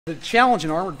The challenge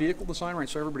in armored vehicle design, right?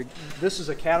 So everybody, this is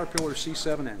a Caterpillar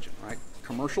C7 engine, right?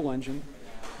 Commercial engine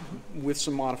with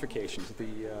some modifications. The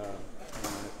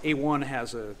A1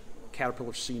 has a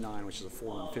Caterpillar C9, which is a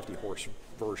 450 horse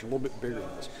version, a little bit bigger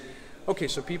than this. Okay,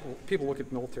 so people look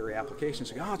at military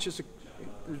applications and go, oh, it's just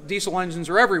diesel engines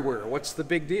are everywhere. What's the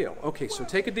big deal? Okay, so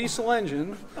take a diesel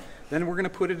engine, then we're going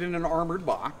to put it in an armored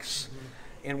box,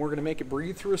 and we're going to make it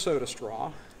breathe through a soda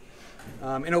straw.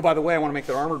 And oh, by the way, I want to make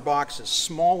the armored box as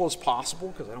small as possible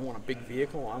because I don't want a big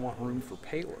vehicle. I want room for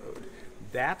payload.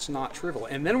 That's not trivial.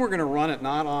 And then we're going to run it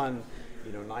not on,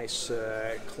 you know, nice,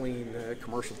 clean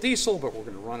commercial diesel, but we're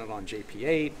going to run it on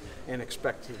JP8 and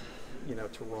expect to, you know,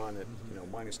 to run at, you know,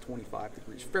 minus 25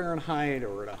 degrees Fahrenheit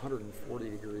or at 140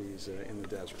 degrees in the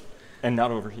desert. And not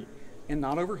overheat. And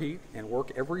not overheat, and work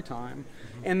every time.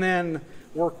 And then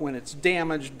work when it's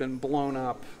damaged, been blown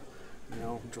up, you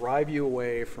know, drive you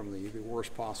away from the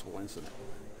worst possible incident.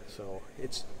 So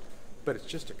but it's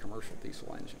just a commercial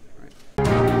diesel engine,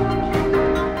 right?